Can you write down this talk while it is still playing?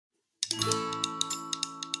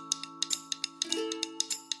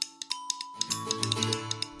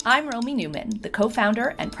I'm Romy Newman, the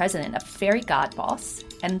co-founder and president of Fairy God Boss,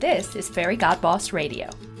 and this is Fairy God Boss Radio.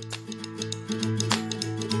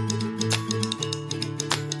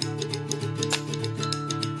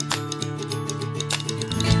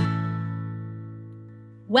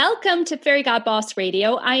 Welcome to Fairy God Boss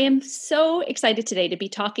Radio. I am so excited today to be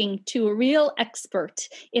talking to a real expert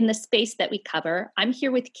in the space that we cover. I'm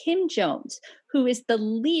here with Kim Jones, who is the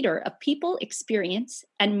leader of People Experience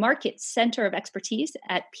and Market Center of Expertise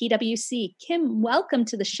at PwC. Kim, welcome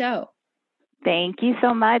to the show. Thank you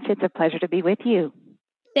so much. It's a pleasure to be with you.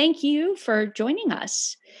 Thank you for joining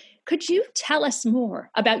us. Could you tell us more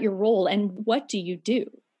about your role and what do you do?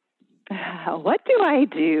 What do I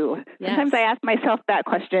do? Yes. Sometimes I ask myself that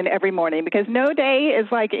question every morning because no day is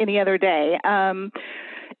like any other day.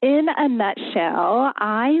 In a nutshell,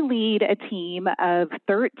 I lead a team of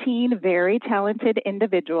 13 very talented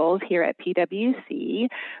individuals here at PwC,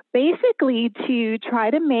 basically to try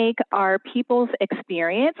to make our people's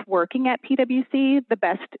experience working at PwC the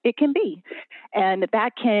best it can be. And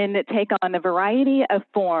that can take on a variety of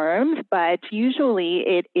forms, but usually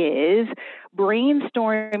it is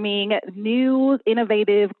brainstorming new,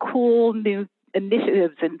 innovative, cool, new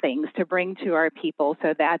initiatives and things to bring to our people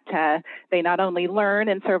so that they not only learn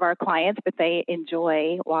and serve our clients, but they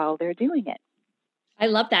enjoy while they're doing it. I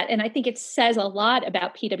love that. And I think it says a lot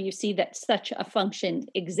about PwC that such a function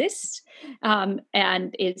exists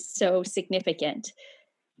and is so significant.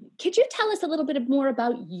 Could you tell us a little bit more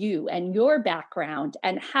about you and your background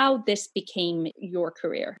and how this became your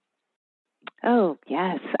career? Oh,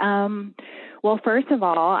 yes. Well, first of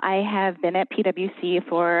all, I have been at PwC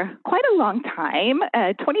for quite a long time,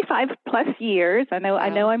 25 plus years. I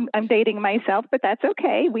know I'm dating myself, but that's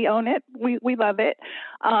okay. We own it. We love it.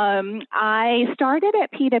 I started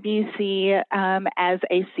at PwC as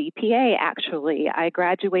a CPA, actually. I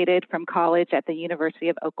graduated from college at the University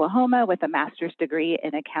of Oklahoma with a master's degree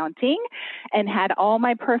in accounting and had all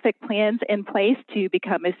my perfect plans in place to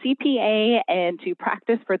become a CPA and to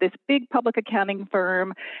practice for this big public accounting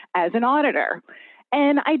firm as an auditor.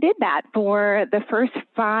 And I did that for the first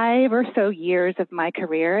 5 or so years of my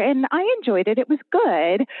career, and I enjoyed it. It was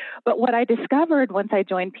good. But what I discovered once I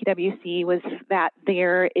joined PwC was that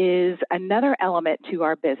there is another element to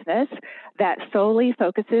our business that solely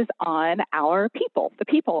focuses on our people, the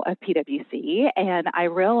people of PwC. And I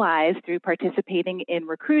realized through participating in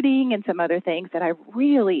recruiting and some other things that I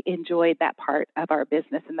really enjoyed that part of our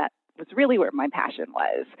business, and that was really where my passion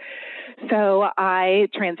was. So I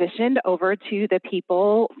transitioned over to the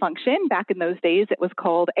people function. Back in those days, it was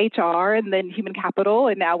called HR and then human capital,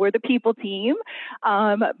 and now we're the people team.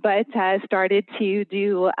 But started to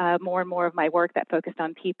do more and more of my work that focused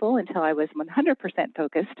on people until I was 100%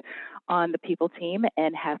 focused on the people team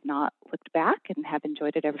and have not looked back and have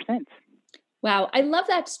enjoyed it ever since. Wow. I love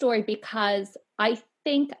that story because I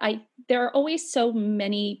think there are always so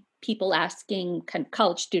many people asking kind of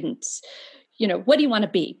college students, what do you want to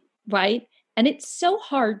be, right? And it's so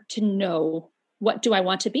hard to know what do I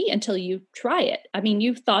want to be until you try it. I mean,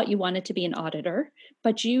 you thought you wanted to be an auditor,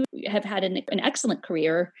 but you have had an excellent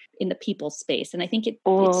career in the people space. And I think it's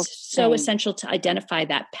so essential to identify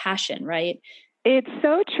that passion, right? It's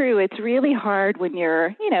so true. It's really hard when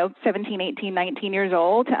you're, 17, 18, 19 years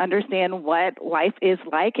old to understand what life is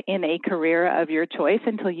like in a career of your choice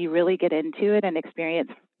until you really get into it and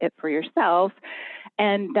experience it for yourself.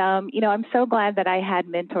 And, I'm so glad that I had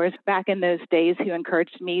mentors back in those days who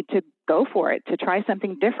encouraged me to go for it, to try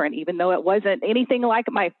something different, even though it wasn't anything like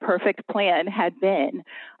my perfect plan had been.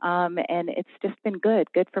 And it's just been good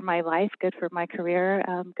for my life, good for my career,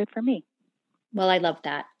 good for me. Well, I love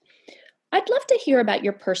that. I'd love to hear about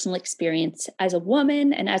your personal experience as a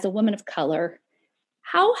woman and as a woman of color.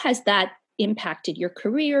 How has that impacted your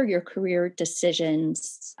career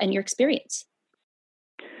decisions, and your experience?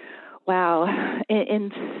 Wow,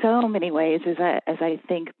 in so many ways, as I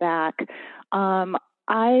think back,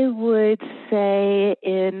 I would say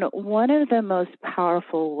in one of the most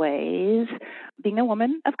powerful ways, being a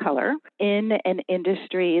woman of color in an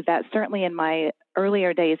industry that certainly in my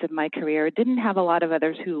earlier days of my career didn't have a lot of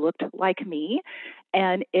others who looked like me.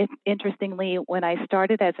 And interestingly, when I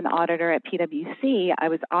started as an auditor at PwC, I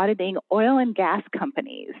was auditing oil and gas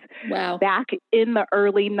companies. Wow. Back in the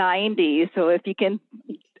early 90s. So if you can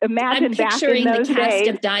imagine I'm back in those the cast days,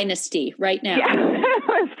 of Dynasty right now. Yeah,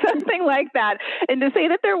 something like that. And to say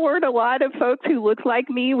that there weren't a lot of folks who looked like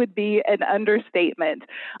me would be an understatement.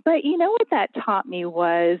 But you know what that taught me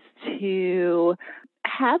was to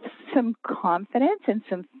have some confidence and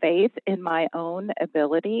some faith in my own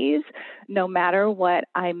abilities, no matter what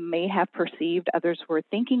I may have perceived others were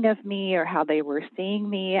thinking of me or how they were seeing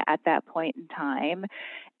me at that point in time.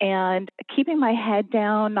 and keeping my head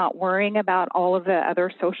down, not worrying about all of the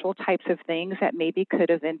other social types of things that maybe could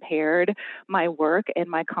have impaired my work and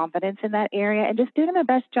my confidence in that area, and just doing the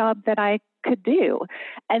best job that I could do.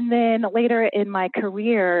 And then later in my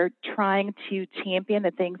career, trying to champion the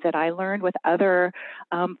things that I learned with other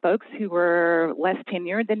folks who were less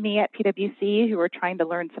tenured than me at PwC, who were trying to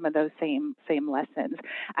learn some of those same lessons.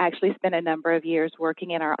 I actually spent a number of years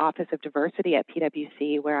working in our Office of Diversity at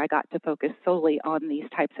PwC, where I got to focus solely on these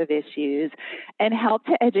types of issues and help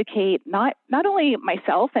to educate not only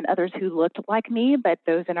myself and others who looked like me, but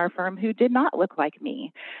those in our firm who did not look like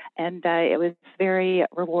me. And it was very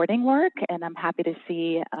rewarding work, and I'm happy to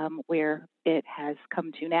see where it has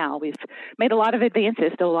come to now. We've made a lot of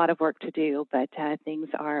advances, still a lot of work to do, but things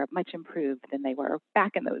are much improved than they were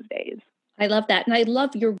back in those days. I love that. And I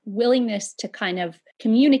love your willingness to kind of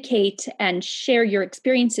communicate and share your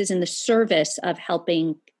experiences in the service of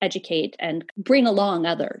helping educate and bring along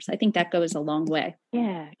others. I think that goes a long way.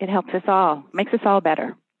 Yeah, it helps us all, makes us all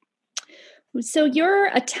better. So you're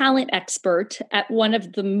a talent expert at one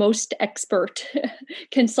of the most expert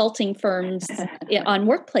consulting firms on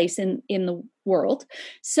workplace in the world.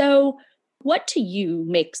 So what to you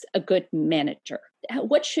makes a good manager?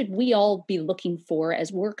 What should we all be looking for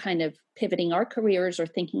as we're kind of pivoting our careers or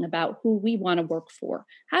thinking about who we want to work for?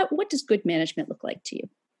 What does good management look like to you?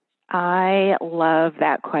 I love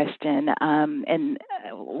that question. And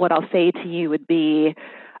what I'll say to you would be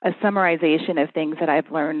a summarization of things that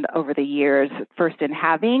I've learned over the years, first in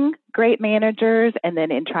having great managers and then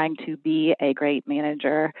in trying to be a great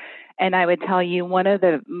manager. And I would tell you one of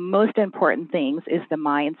the most important things is the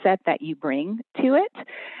mindset that you bring to it.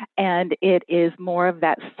 And it is more of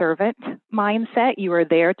that servant mindset. You are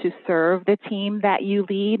there to serve the team that you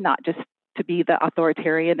lead, not just to be the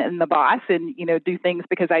authoritarian and the boss and, do things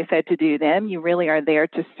because I said to do them. You really are there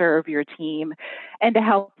to serve your team and to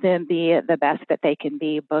help them be the best that they can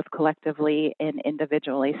be, both collectively and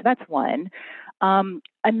individually. So that's one.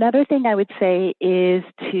 Another thing I would say is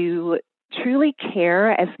to truly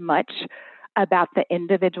care as much about the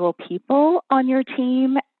individual people on your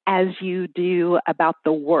team as you do about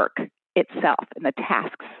the work itself and the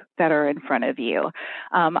tasks that are in front of you.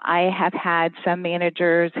 I have had some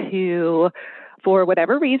managers who, for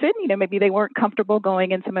whatever reason, maybe they weren't comfortable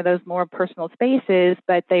going in some of those more personal spaces,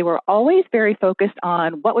 but they were always very focused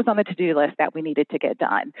on what was on the to-do list that we needed to get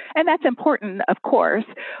done. And that's important, of course,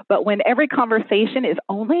 but when every conversation is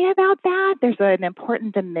only about that, there's an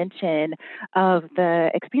important dimension of the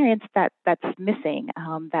experience that's missing,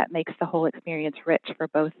 that makes the whole experience rich for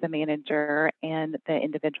both the manager and the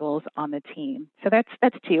individuals on the team. So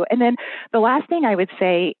that's two. And then the last thing I would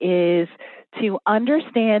say is to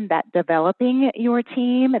understand that developing your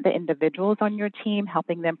team, the individuals on your team,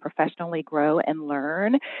 helping them professionally grow and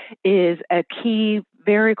learn is a key,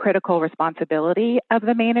 very critical responsibility of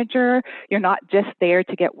the manager. You're not just there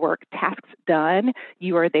to get work tasks done.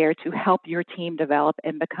 You are there to help your team develop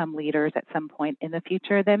and become leaders at some point in the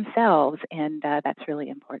future themselves. And that's really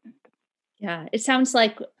important. Yeah, it sounds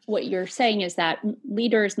like what you're saying is that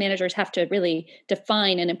managers have to really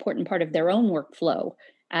define an important part of their own workflow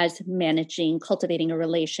as managing, cultivating a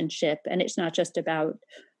relationship. And it's not just about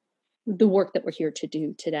the work that we're here to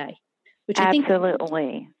do today, which I think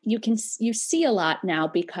absolutely you see a lot now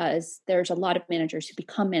because there's a lot of managers who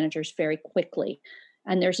become managers very quickly.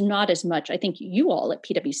 And there's not as much, I think you all at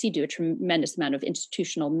PwC do a tremendous amount of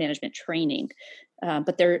institutional management training.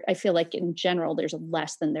 But I feel like in general, there's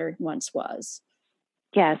less than there once was.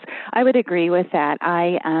 Yes, I would agree with that.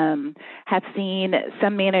 I have seen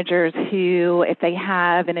some managers who, if they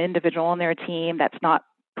have an individual on their team that's not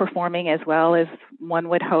performing as well as one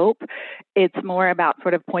would hope, it's more about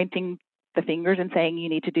sort of pointing the fingers and saying you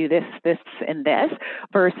need to do this, this, and this,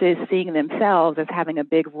 versus seeing themselves as having a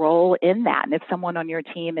big role in that. And if someone on your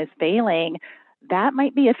team is failing, that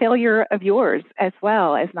might be a failure of yours as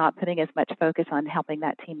well as not putting as much focus on helping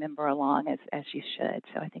that team member along as you should.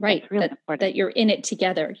 So I think that's really important. That you're in it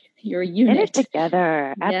together. You're a unit. In it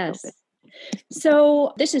together. Absolutely. Yes.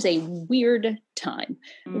 So this is a weird time.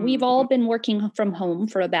 Mm-hmm. We've all been working from home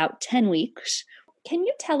for about 10 weeks. Can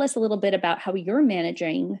you tell us a little bit about how you're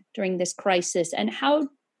managing during this crisis and how,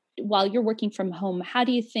 while you're working from home, how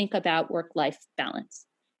do you think about work-life balance?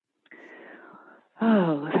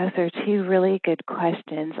 Oh, those are two really good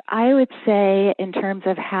questions. I would say in terms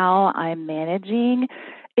of how I'm managing,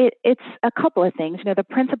 It's a couple of things. The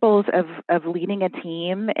principles of leading a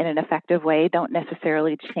team in an effective way don't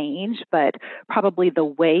necessarily change, but probably the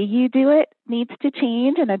way you do it needs to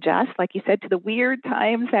change and adjust, like you said, to the weird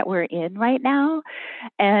times that we're in right now.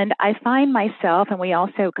 And I find myself, and we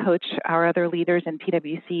also coach our other leaders in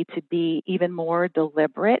PwC to be even more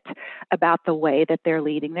deliberate about the way that they're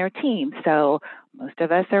leading their team. So most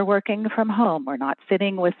of us are working from home. We're not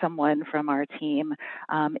sitting with someone from our team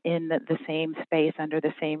in the same space under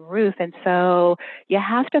the same roof. And so you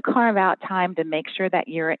have to carve out time to make sure that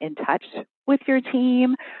you're in touch with your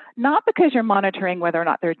team, not because you're monitoring whether or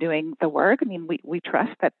not they're doing the work. I mean, we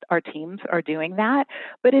trust that our teams are doing that,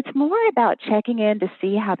 but it's more about checking in to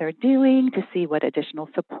see how they're doing, to see what additional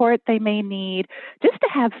support they may need, just to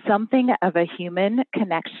have something of a human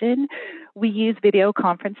connection. We use video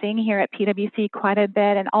conferencing here at PwC quite a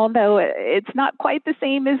bit, and although it's not quite the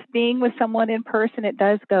same as being with someone in person, it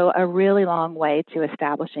does go a really long way to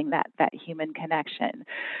establishing that human connection.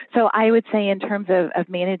 So I would say in terms of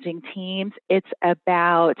managing teams, it's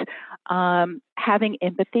about having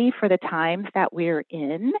empathy for the times that we're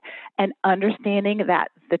in and understanding that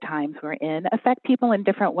the times we're in affect people in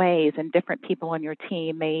different ways, and different people on your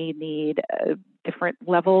team may need a different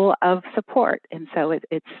level of support. And so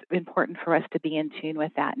it's important for us to be in tune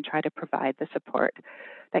with that and try to provide the support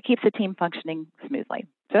that keeps the team functioning smoothly.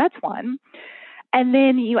 So that's one. And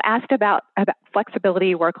then you asked about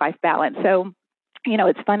flexibility, work-life balance. So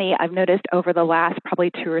it's funny, I've noticed over the last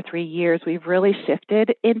probably 2 or 3 years, we've really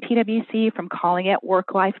shifted in PwC from calling it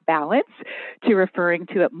work-life balance to referring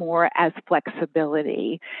to it more as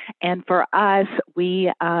flexibility. And for us,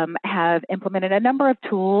 we have implemented a number of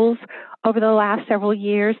tools over the last several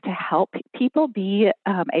years to help people be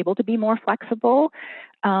able to be more flexible.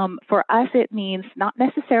 For us, it means not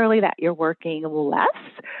necessarily that you're working less,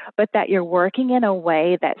 but that you're working in a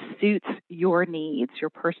way that suits your needs,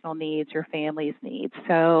 your personal needs, your family's needs.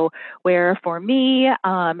 So where for me,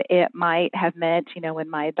 it might have meant, when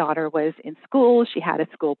my daughter was in school, she had a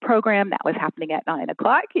school program that was happening at 9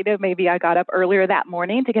 o'clock. Maybe I got up earlier that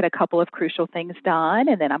morning to get a couple of crucial things done,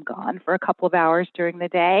 and then I'm gone for a couple of hours during the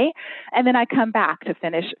day. And then I come back to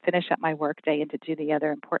finish up my workday and to do the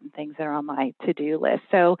other important things that are on my to-do list.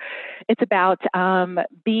 So it's about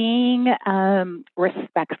being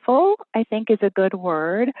respectful, I think is a good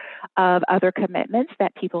word, of other commitments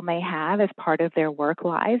that people may have as part of their work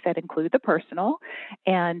lives that include the personal,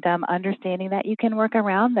 and understanding that you can work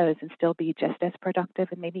around those and still be just as productive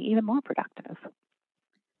and maybe even more productive.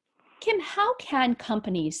 Kim, how can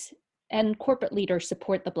companies and corporate leaders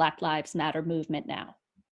support the Black Lives Matter movement now?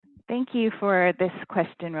 Thank you for this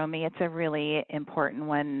question, Romy. It's a really important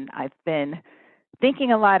one. I've been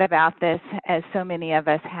thinking a lot about this, as so many of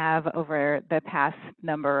us have over the past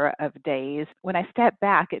number of days. When I step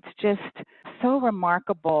back, it's just so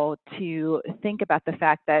remarkable to think about the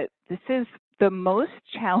fact that this is the most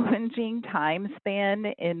challenging time span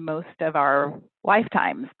in most of our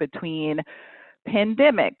lifetimes, between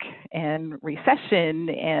pandemic and recession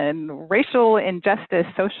and racial injustice,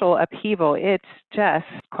 social upheaval. It's just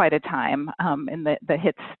quite a time, and the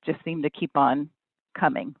hits just seem to keep on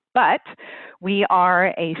coming. But we are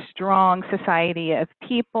a strong society of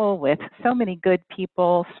people with so many good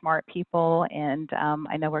people, smart people, and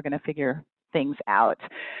I know we're going to figure things out.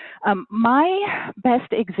 My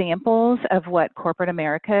best examples of what corporate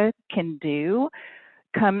America can do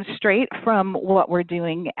comes straight from what we're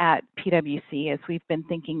doing at PwC, as we've been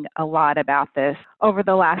thinking a lot about this over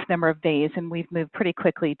the last number of days, and we've moved pretty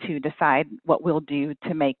quickly to decide what we'll do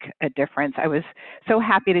to make a difference. I was so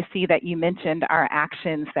happy to see that you mentioned our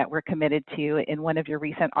actions that we're committed to in one of your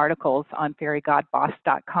recent articles on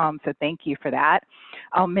fairygodboss.com, so thank you for that.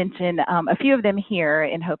 I'll mention a few of them here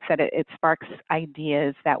in hopes that it sparks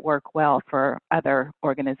ideas that work well for other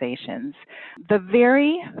organizations. The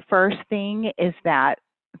very first thing is that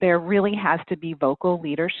there really has to be vocal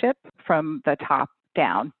leadership from the top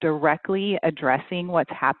down, directly addressing what's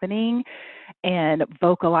happening and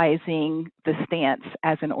vocalizing the stance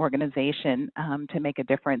as an organization to make a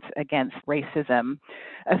difference against racism.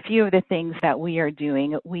 A few of the things that we are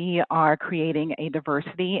doing, we are creating a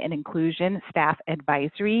diversity and inclusion staff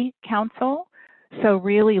advisory council. So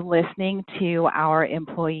really listening to our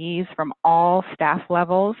employees from all staff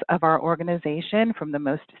levels of our organization, from the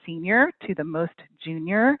most senior to the most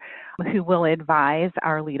junior, who will advise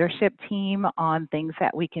our leadership team on things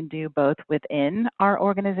that we can do both within our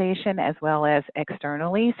organization as well as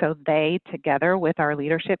externally. So they, together with our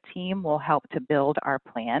leadership team, will help to build our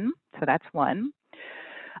plan. So that's one.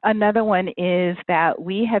 Another one is that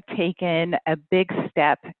we have taken a big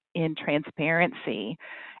step in transparency.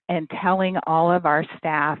 and telling all of our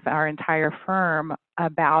staff, our entire firm,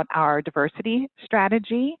 about our diversity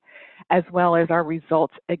strategy, as well as our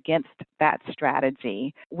results against that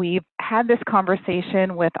strategy. We've had this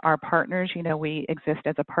conversation with our partners. You know, we exist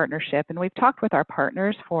as a partnership, and we've talked with our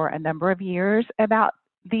partners for a number of years about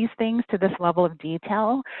these things to this level of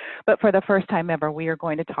detail. But for the first time ever, we are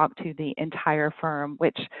going to talk to the entire firm,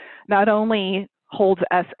 which not only holds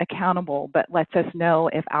us accountable, but lets us know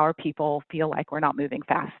if our people feel like we're not moving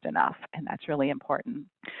fast enough, and that's really important.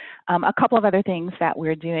 A couple of other things that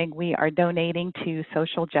we're doing, we are donating to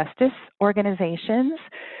social justice organizations.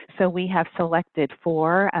 So we have selected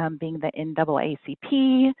four, being the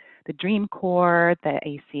NAACP, the Dream Corps, the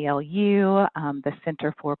ACLU, the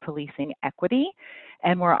Center for Policing Equity.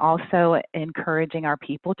 And we're also encouraging our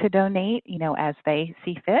people to donate, you know, as they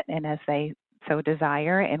see fit and as they so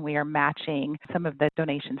desire, and we are matching some of the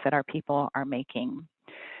donations that our people are making.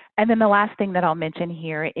 And then the last thing that I'll mention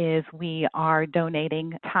here is we are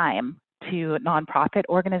donating time to nonprofit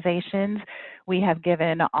organizations. We have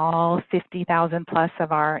given all 50,000 plus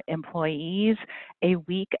of our employees a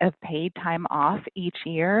week of paid time off each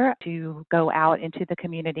year to go out into the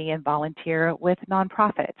community and volunteer with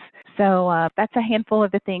nonprofits. So that's a handful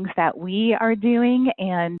of the things that we are doing.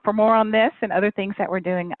 And for more on this and other things that we're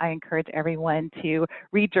doing, I encourage everyone to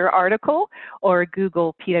read your article or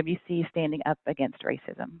Google PwC Standing Up Against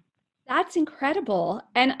Racism. That's incredible.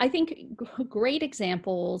 And I think great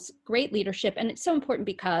examples, great leadership. And it's so important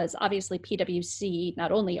because obviously PwC,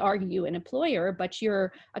 not only are you an employer, but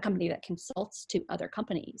you're a company that consults to other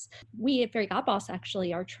companies. We at Very Got Boss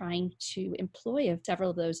actually are trying to employ several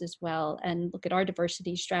of those as well and look at our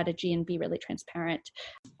diversity strategy and be really transparent.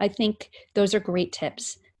 I think those are great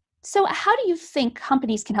tips. So how do you think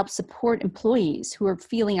companies can help support employees who are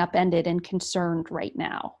feeling upended and concerned right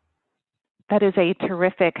now? That is a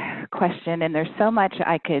terrific question, and there's so much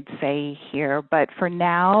I could say here, but for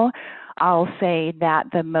now, I'll say that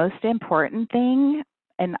the most important thing,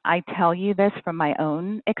 and I tell you this from my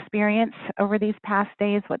own experience over these past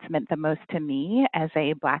days, what's meant the most to me as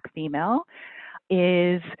a Black female,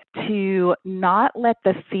 is to not let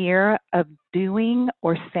the fear of doing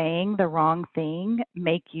or saying the wrong thing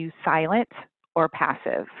make you silent or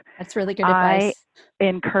passive. That's really good advice. I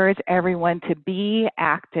encourage everyone to be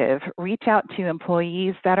active. Reach out to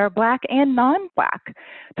employees that are Black and non-Black.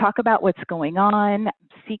 Talk about what's going on.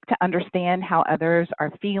 Seek to understand how others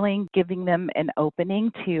are feeling, giving them an opening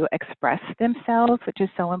to express themselves, which is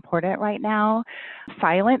so important right now.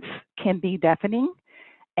 Silence can be deafening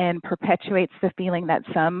and perpetuates the feeling that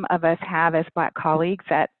some of us have as Black colleagues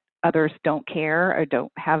that others don't care or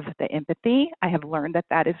don't have the empathy. I have learned that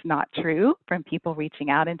that is not true from people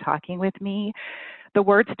reaching out and talking with me. The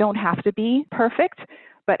words don't have to be perfect,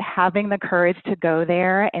 but having the courage to go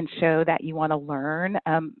there and show that you want to learn,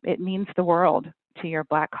 it means the world to your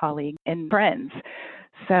Black colleagues and friends.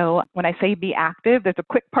 So when I say be active, there's a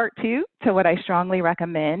quick part two to what I strongly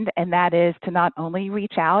recommend, and that is to not only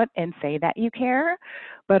reach out and say that you care,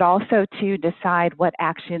 but also to decide what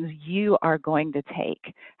actions you are going to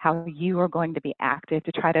take, how you are going to be active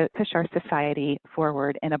to try to push our society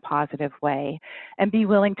forward in a positive way, and be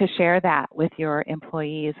willing to share that with your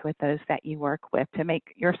employees, with those that you work with, to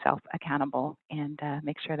make yourself accountable and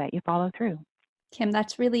make sure that you follow through. Kim,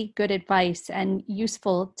 that's really good advice and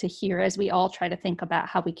useful to hear as we all try to think about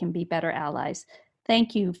how we can be better allies.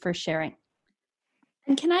 Thank you for sharing.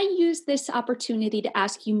 And can I use this opportunity to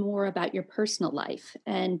ask you more about your personal life?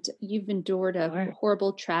 And you've endured a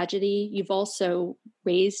horrible tragedy. You've also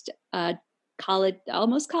raised a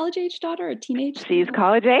almost college-age daughter, a teenage She's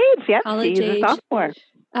college age, yep. College she's age. a sophomore.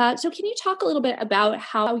 So can you talk a little bit about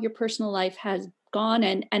how your personal life has gone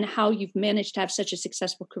and how you've managed to have such a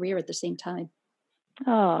successful career at the same time?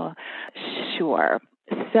 Oh, sure.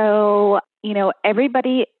 So, you know,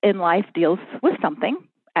 everybody in life deals with something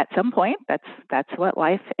at some point. That's what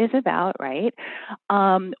life is about, right?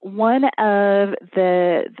 One of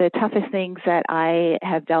the toughest things that I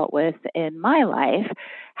have dealt with in my life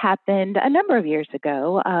happened a number of years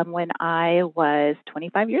ago when I was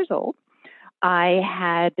 25 years old. I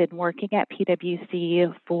had been working at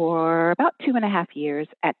PwC for about 2.5 years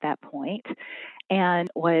at that point, and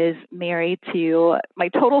was married to my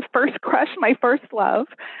total first crush, my first love.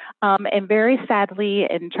 And very sadly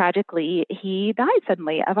and tragically, he died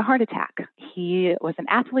suddenly of a heart attack. He was an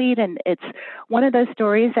athlete, and it's one of those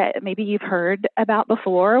stories that maybe you've heard about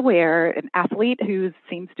before, where an athlete who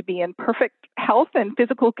seems to be in perfect health and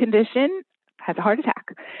physical condition has a heart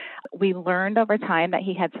attack. We learned over time that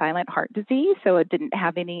he had silent heart disease, so it didn't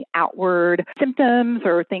have any outward symptoms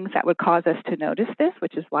or things that would cause us to notice this,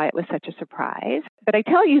 which is why it was such a surprise. But I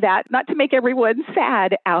tell you that not to make everyone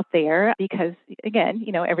sad out there, because again,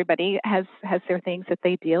 everybody has their things that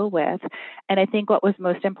they deal with. And I think what was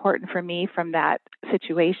most important for me from that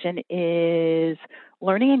situation is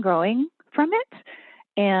learning and growing from it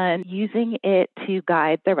and using it to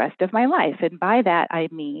guide the rest of my life. And by that, I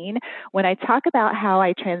mean, when I talk about how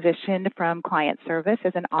I transitioned from client service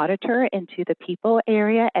as an auditor into the people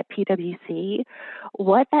area at PwC,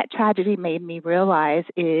 what that tragedy made me realize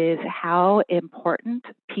is how important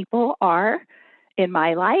people are in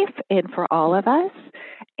my life and for all of us,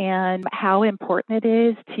 and how important it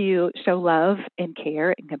is to show love and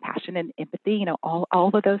care and compassion and empathy, all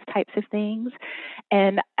of those types of things.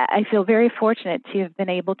 And I feel very fortunate to have been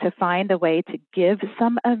able to find a way to give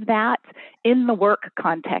some of that in the work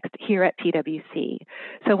context here at PwC.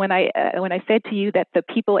 So when I said to you that the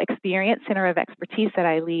People Experience Center of Expertise that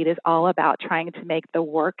I lead is all about trying to make the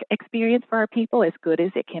work experience for our people as good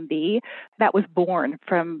as it can be, that was born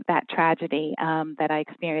from that tragedy that I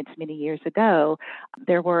experienced many years ago.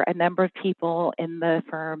 There were a number of people in the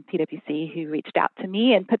firm PwC who reached out to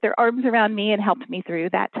me and put their arms around me and helped me through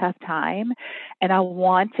that tough time. And I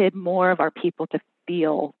wanted more of our people to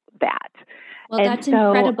feel that. Well, that's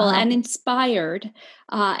incredible and inspired.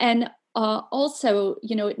 Also,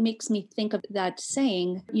 it makes me think of that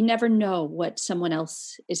saying, you never know what someone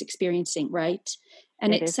else is experiencing, right?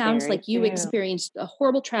 And it sounds like you experienced a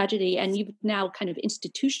horrible tragedy and you've now kind of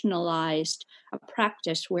institutionalized a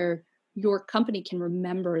practice where your company can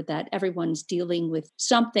remember that everyone's dealing with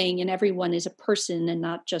something and everyone is a person and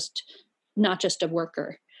not just a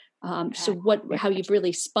worker. How you've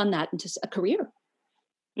really spun that into a career.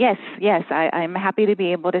 Yes. I'm happy to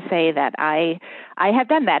be able to say that I have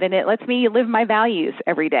done that, and it lets me live my values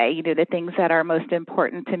every day, the things that are most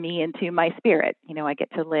important to me and to my spirit. I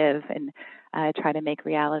get to live and try to make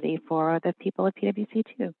reality for the people of PwC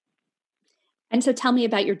too. And so tell me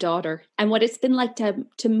about your daughter and what it's been like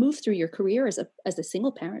to move through your career as a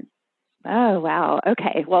single parent. Oh, wow.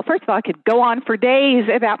 Okay. Well, first of all, I could go on for days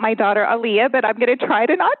about my daughter, Aaliyah, but I'm going to try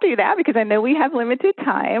to not do that because I know we have limited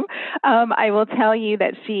time. I will tell you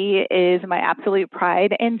that she is my absolute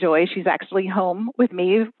pride and joy. She's actually home with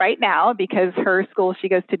me right now because her school, she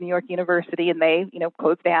goes to New York University and they,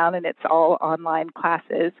 closed down and it's all online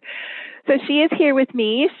classes. So she is here with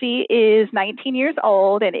me. She is 19 years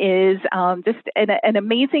old and is just an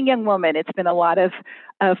amazing young woman. It's been a lot of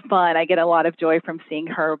fun. I get a lot of joy from seeing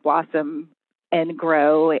her blossom and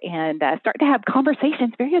grow and start to have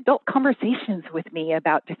conversations, very adult conversations with me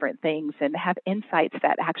about different things and have insights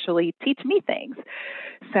that actually teach me things.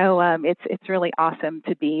 So it's really awesome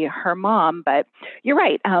to be her mom. But you're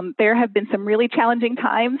right. There have been some really challenging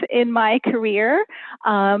times in my career.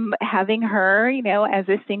 Having her, as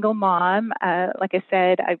a single mom, like I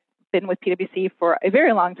said, I've been with PwC for a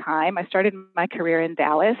very long time. I started my career in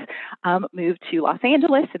Dallas, moved to Los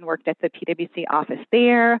Angeles and worked at the PwC office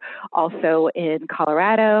there. Also in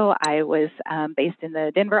Colorado, I was based in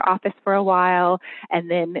the Denver office for a while, and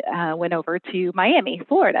then went over to Miami,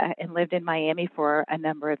 Florida, and lived in Miami for a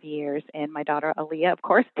number of years. And my daughter, Aaliyah, of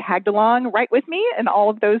course, tagged along right with me in all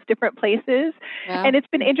of those different places. Wow. And it's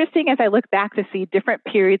been interesting as I look back to see different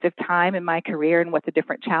periods of time in my career and what the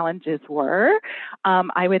different challenges were.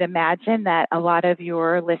 I would imagine that a lot of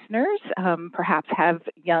your listeners perhaps have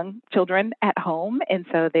young children at home, and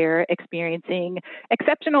so they're experiencing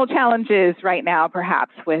exceptional challenges right now,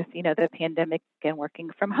 perhaps with the pandemic and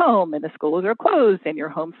working from home, and the schools are closed, and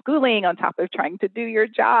you're homeschooling on top of trying to do your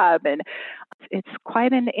job, and it's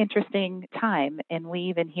quite an interesting time. And we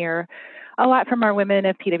even hear a lot from our women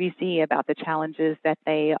of PwC about the challenges that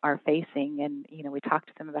they are facing. And, we talked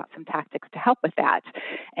to them about some tactics to help with that.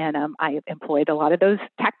 And I employed a lot of those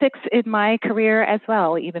tactics in my career as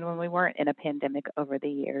well, even when we weren't in a pandemic over the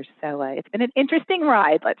years. So it's been an interesting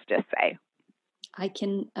ride, let's just say. I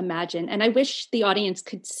can imagine. And I wish the audience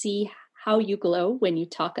could see how you glow when you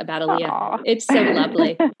talk about Aaliyah. Aww. It's so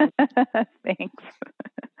lovely. Thanks.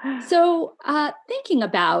 So thinking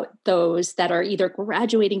about those that are either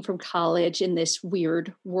graduating from college in this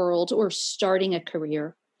weird world or starting a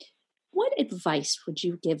career, what advice would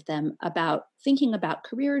you give them about thinking about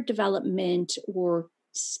career development or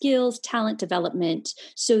skills, talent development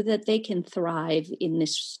so that they can thrive in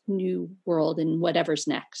this new world and whatever's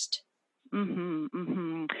next?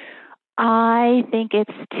 I think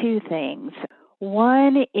it's two things.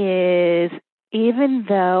 One is even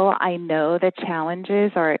though I know the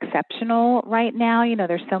challenges are exceptional right now,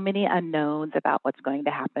 there's so many unknowns about what's going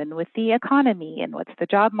to happen with the economy and what's the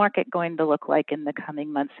job market going to look like in the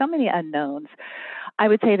coming months, so many unknowns. I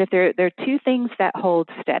would say that there are two things that hold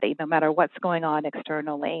steady no matter what's going on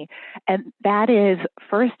externally. And that is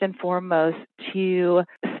first and foremost to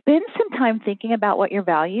spend some time thinking about what your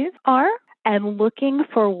values are and looking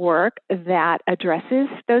for work that addresses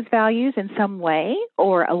those values in some way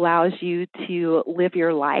or allows you to live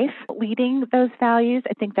your life leading those values.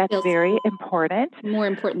 I think that's very important. More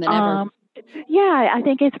important than ever. Yeah, I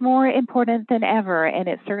think it's more important than ever, and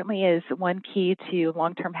it certainly is one key to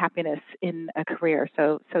long-term happiness in a career.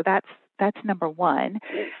 So that's number one.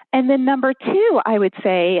 And then number two, I would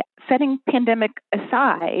say, setting pandemic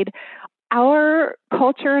aside, our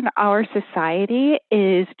culture and our society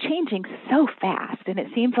is changing so fast, and it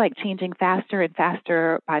seems like changing faster and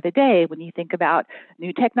faster by the day when you think about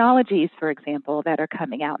new technologies, for example, that are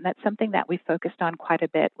coming out. And that's something that we focused on quite a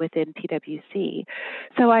bit within PwC.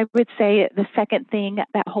 So I would say the second thing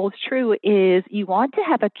that holds true is you want to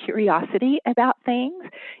have a curiosity about things,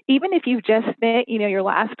 even if you've just spent, your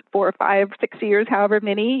last 4 or 5, 6 years, however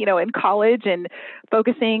many, in college and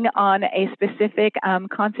focusing on a specific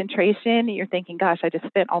concentration. You're thinking, gosh, I just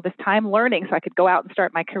spent all this time learning so I could go out and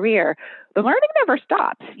start my career. The learning never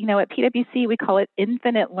stops. At PwC, we call it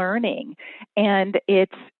infinite learning. And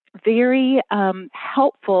it's very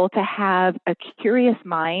helpful to have a curious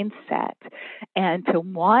mindset and to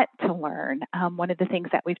want to learn. One of the things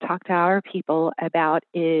that we've talked to our people about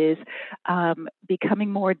is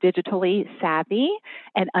becoming more digitally savvy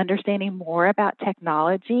and understanding more about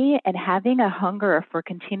technology and having a hunger for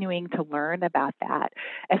continuing to learn about that,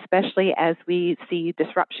 especially as we see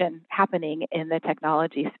disruption happening in the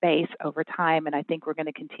technology space over time. And I think we're going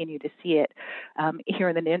to continue to see it here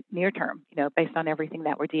in the near term, based on everything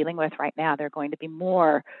that we're dealing with right now. There are going to be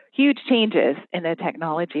more huge changes in the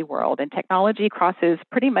technology world, and technology crosses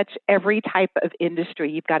pretty much every type of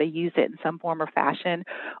industry. You've got to use it in some form or fashion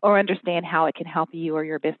or understand how it can help you or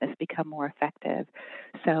your business become more effective.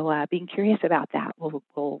 So being curious about that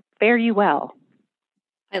will fare you well.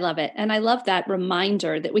 I love it. And I love that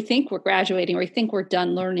reminder that we think we're graduating or we think we're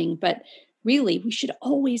done learning, but really we should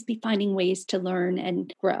always be finding ways to learn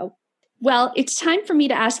and grow. Well, it's time for me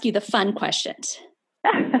to ask you the fun questions.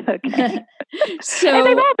 Okay. And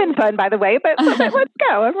they've all been fun, by the way, but let's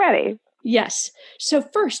go. I'm ready. Yes. So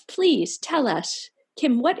first, please tell us,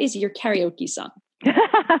 Kim, what is your karaoke song?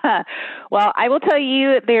 Well, I will tell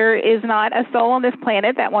you, there is not a soul on this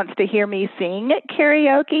planet that wants to hear me sing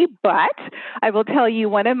karaoke, but I will tell you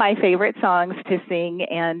one of my favorite songs to sing,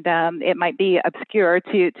 and it might be obscure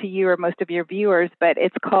to you or most of your viewers, but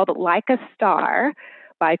it's called Like a Star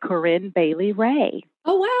by Corinne Bailey Rae.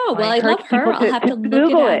 Oh, wow. Well, I love her. I'll have to look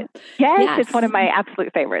Google it up. Yes, it's one of my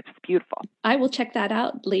absolute favorites. It's beautiful. I will check that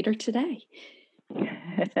out later today.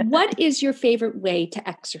 What is your favorite way to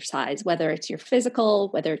exercise, whether it's your physical,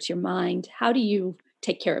 whether it's your mind? How do you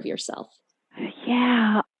take care of yourself?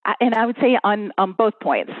 Yeah, and I would say on both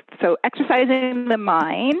points. So exercising the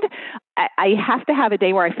mind, I have to have a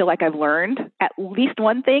day where I feel like I've learned at least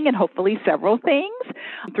one thing and hopefully several things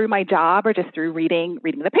through my job or just through reading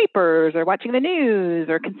the papers or watching the news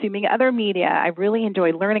or consuming other media. I really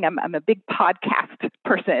enjoy learning. I'm a big podcast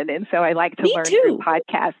person, and so I like to learn through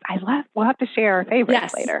podcasts. We'll have to share our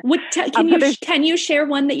favorites later. Can you share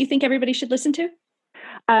one that you think everybody should listen to?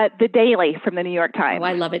 The Daily from the New York Times. Oh,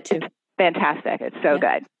 I love it too. It's fantastic. It's so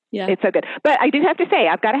good. Yeah. It's so good. But I do have to say,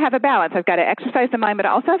 I've got to have a balance. I've got to exercise the mind, but I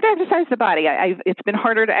also have to exercise the body. It's been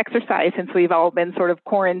harder to exercise since we've all been sort of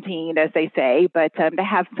quarantined, as they say. But to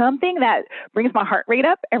have something that brings my heart rate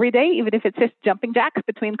up every day, even if it's just jumping jacks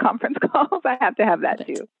between conference calls, I have to have that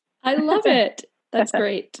too. I love it. That's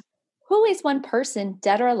great. Who is one person,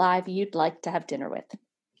 dead or alive, you'd like to have dinner with?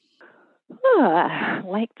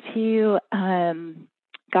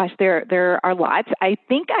 Gosh, there are lots. I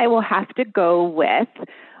think I will have to go with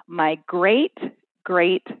my great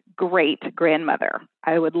grandmother.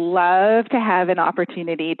 I would love to have an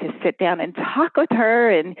opportunity to sit down and talk with her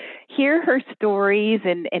and hear her stories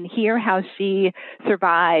and hear how she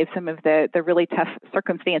survived some of the really tough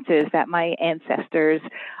circumstances that my ancestors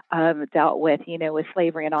dealt with, with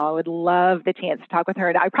slavery and all. I would love the chance to talk with her.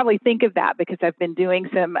 And I probably think of that because I've been doing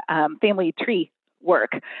some family tree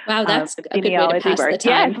work. Wow, that's a good way to pass the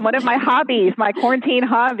time. Yes, one of my hobbies, my quarantine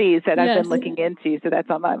hobbies that I've been looking into. So that's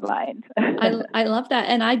on my mind. I love that.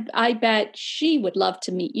 And I bet she would love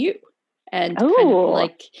to meet you and kind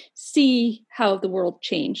of see how the world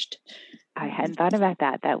changed. I hadn't thought about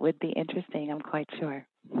that. That would be interesting. I'm quite sure.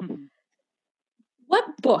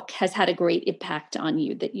 What book has had a great impact on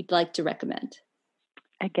you that you'd like to recommend?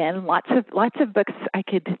 Again, lots of books I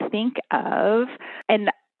could think of.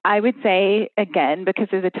 And I would say, again, because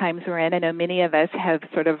of the times we're in, I know many of us have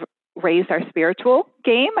sort of raised our spiritual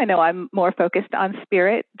game. I know I'm more focused on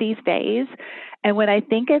spirit these days. And when I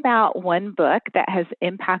think about one book that has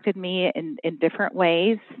impacted me in different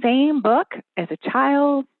ways, same book as a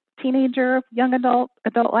child, teenager, young adult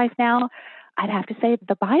life now, I'd have to say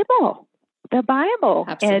the Bible. The Bible.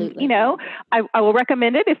 Absolutely. And, I will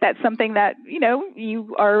recommend it if that's something that,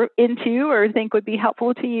 you are into or think would be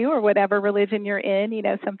helpful to you or whatever religion you're in,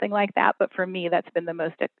 something like that. But for me, that's been the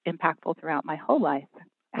most impactful throughout my whole life.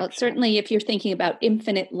 Well, certainly if you're thinking about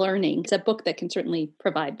infinite learning, it's a book that can certainly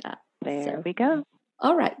provide that. There we go.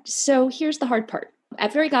 All right. So here's the hard part.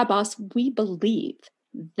 At Fairy God Boss, we believe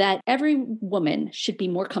that every woman should be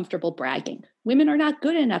more comfortable bragging. Women are not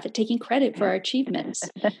good enough at taking credit for our achievements.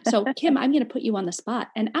 So, Kim, I'm going to put you on the spot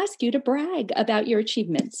and ask you to brag about your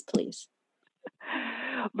achievements, please.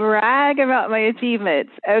 Brag about my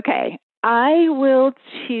achievements. Okay. I will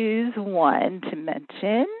choose one to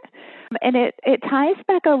mention. And it ties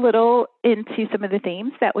back a little into some of the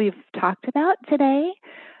themes that we've talked about today.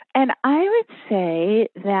 And I would say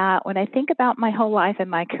that when I think about my whole life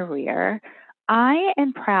and my career, I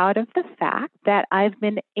am proud of the fact that I've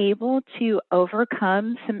been able to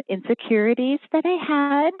overcome some insecurities that I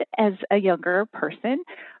had as a younger person,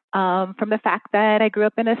 from the fact that I grew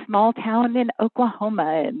up in a small town in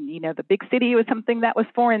Oklahoma, and the big city was something that was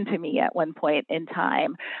foreign to me at one point in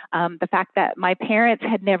time. The fact that my parents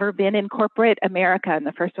had never been in corporate America, and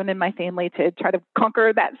the first one in my family to try to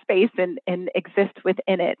conquer that space and exist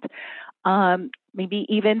within it. Maybe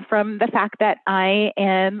even from the fact that I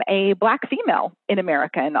am a Black female in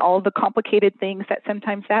America and all the complicated things that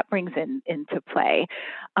sometimes that brings into play.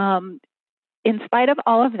 In spite of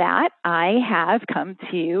all of that, I have come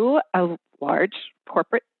to a large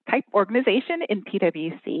corporate type organization in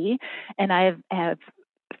PwC, and I have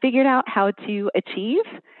figured out how to achieve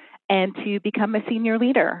and to become a senior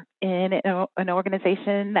leader in an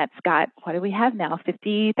organization that's got, what do we have now,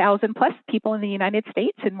 50,000 plus people in the United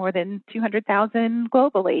States and more than 200,000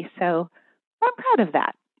 globally. So I'm proud of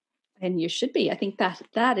that. And you should be. I think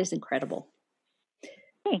that is incredible.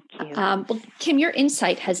 Thank you. Well, Kim, your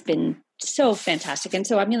insight has been so fantastic. And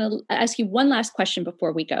so I'm going to ask you one last question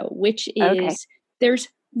before we go, which is, there's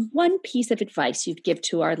one piece of advice you'd give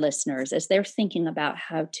to our listeners as they're thinking about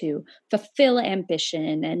how to fulfill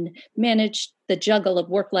ambition and manage the juggle of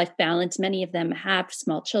work-life balance. Many of them have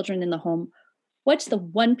small children in the home. What's the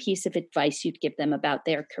one piece of advice you'd give them about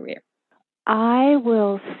their career? I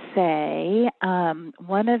will say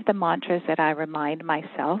one of the mantras that I remind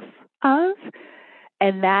myself of,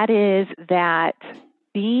 and that is that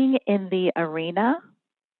being in the arena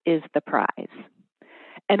is the prize.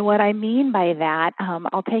 And what I mean by that,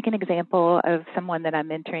 I'll take an example of someone that I'm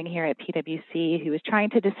mentoring here at PwC who was trying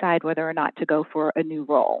to decide whether or not to go for a new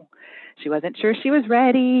role. She wasn't sure she was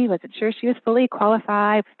ready, wasn't sure she was fully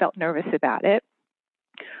qualified, felt nervous about it.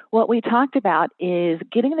 What we talked about is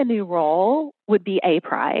getting the new role would be a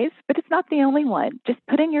prize, but it's not the only one. Just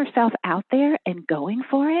putting yourself out there and going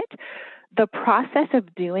for it. The process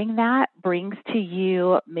of doing that brings to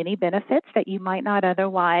you many benefits that you might not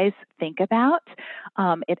otherwise think about.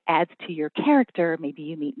 It adds to your character. Maybe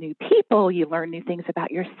you meet new people, you learn new things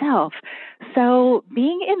about yourself. So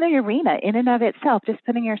being in the arena in and of itself, just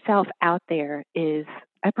putting yourself out there is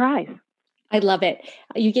a prize. I love it.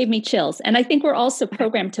 You gave me chills. And I think we're also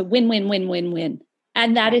programmed to win, win, win, win, win.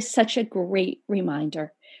 And that is such a great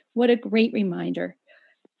reminder. What a great reminder.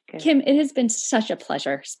 Kim, it has been such a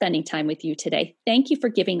pleasure spending time with you today. Thank you for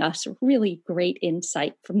giving us really great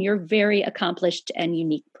insight from your very accomplished and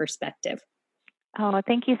unique perspective. Oh,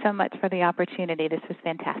 thank you so much for the opportunity. This was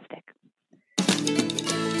fantastic.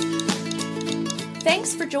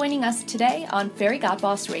 Thanks for joining us today on Fairy God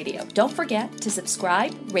Boss Radio. Don't forget to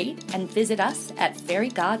subscribe, rate, and visit us at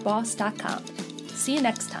fairygodboss.com. See you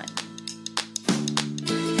next time.